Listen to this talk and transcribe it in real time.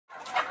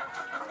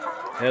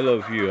Hello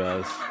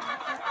viewers,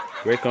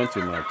 welcome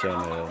to my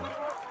channel.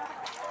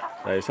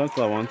 There is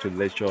something I want to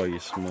lecture you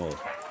small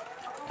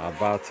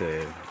about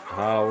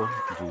how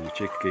do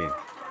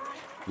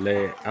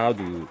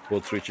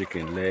poultry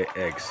chicken lay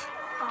eggs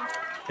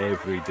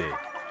every day.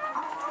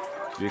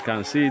 You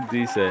can see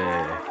these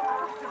are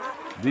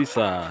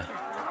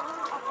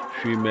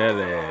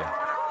female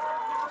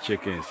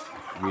chickens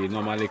we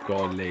normally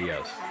call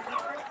layers.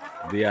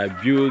 They are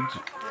built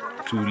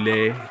to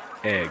lay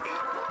egg.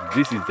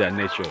 This is their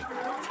nature.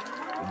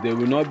 They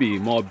will not be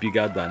more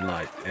bigger than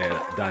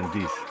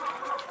this.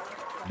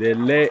 They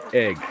lay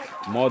egg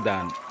more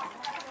than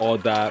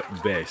other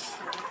birds.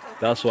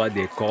 That's why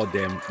they call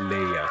them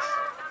layers.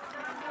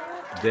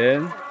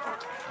 Then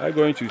I'm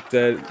going to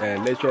tell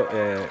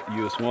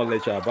you a small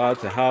lecture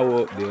about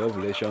how the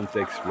ovulation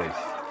takes place.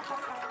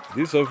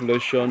 This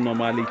ovulation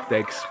normally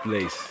takes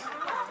place,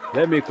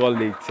 let me call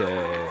it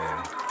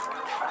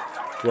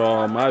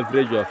from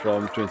average of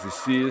from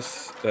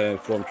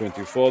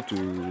 24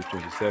 to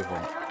 27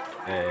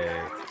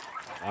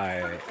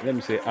 let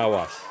me say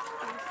hours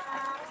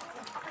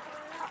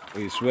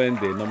is when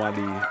they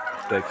normally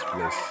takes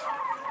place.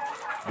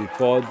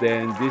 Before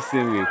then, this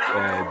thing with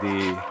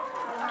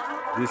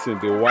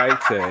the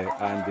white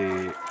and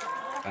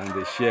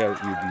the shell will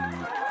be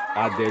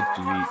added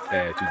to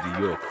the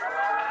yolk,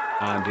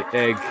 and the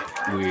egg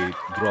will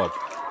drop.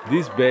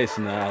 These birds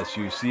now, as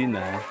you see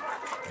now,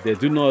 they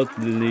do not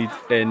need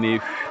any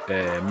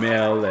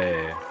male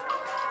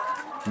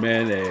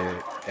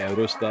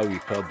rooster, we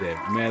call them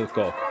male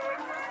cock,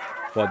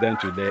 for them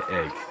to lay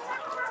eggs.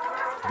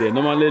 They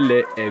normally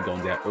lay egg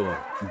on their own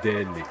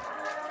daily.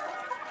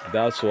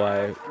 That's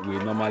why we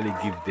normally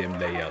give them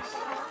layers.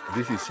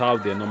 This is how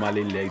they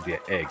normally lay their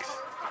eggs.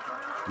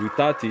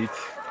 Without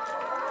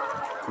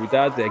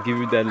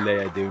giving them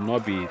layer, they will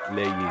not be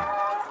laying.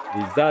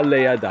 It's that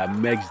layer that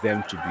makes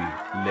them to be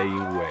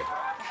laying well.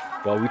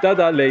 But without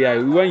that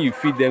layer, when you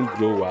feed them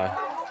grower,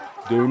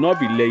 they will not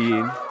be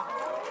laying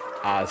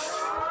as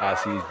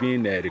is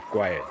being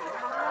required.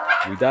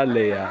 Without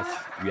layers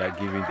we are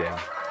giving them,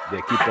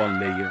 they keep on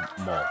laying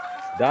more.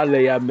 That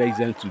layer makes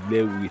them to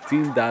lay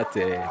within that,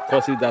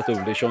 causes that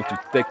ovulation to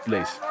take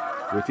place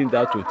within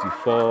that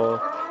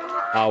 24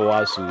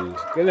 hours to,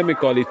 let me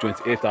call it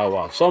 28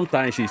 hours.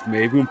 Sometimes it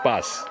may even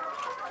pass.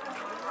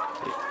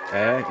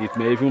 It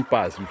may even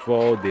pass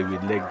before they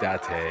will lay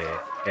that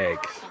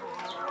eggs.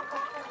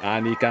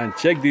 And you can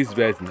check these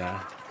birds now.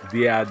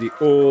 They are the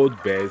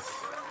old birds,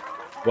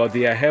 but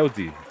they are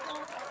healthy.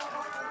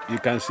 You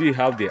can see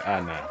how they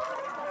are now.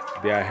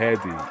 They are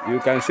healthy. You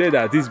can say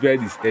that this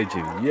bird is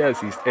aging.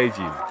 Yes, it's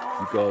aging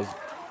because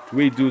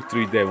we do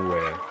treat them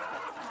well.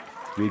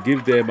 We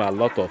give them a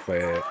lot of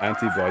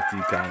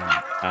antibiotic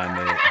and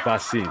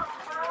vaccine.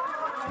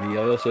 We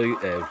also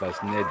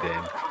vaccinate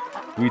them.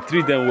 We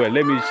treat them well.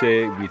 Let me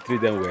say we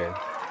treat them well.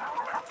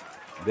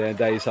 Then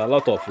there is a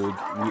lot of food.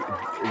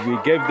 We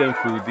gave them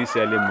food this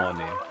early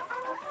morning.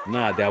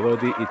 Now they are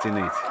already eating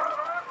it.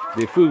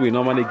 The food we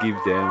normally give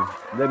them,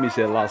 let me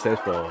say, lasts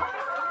for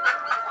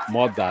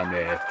more than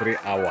 3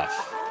 hours.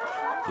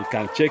 You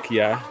can check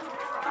here.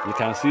 You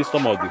can see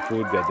some of the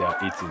food that they are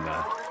eating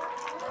now.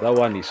 That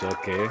one is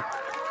okay.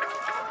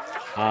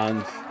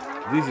 And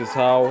this is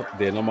how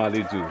they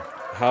normally do.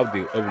 How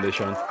the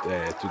ovulation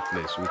took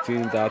place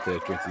within that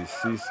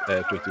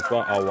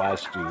 24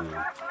 hours to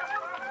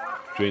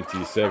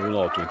 27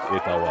 or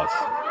 28 hours.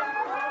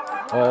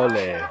 All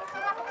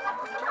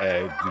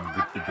it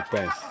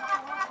depends.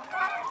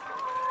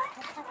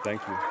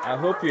 Thank you. I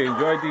hope you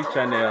enjoyed this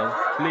channel.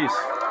 Please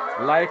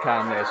like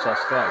and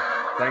subscribe.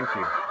 Thank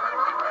you.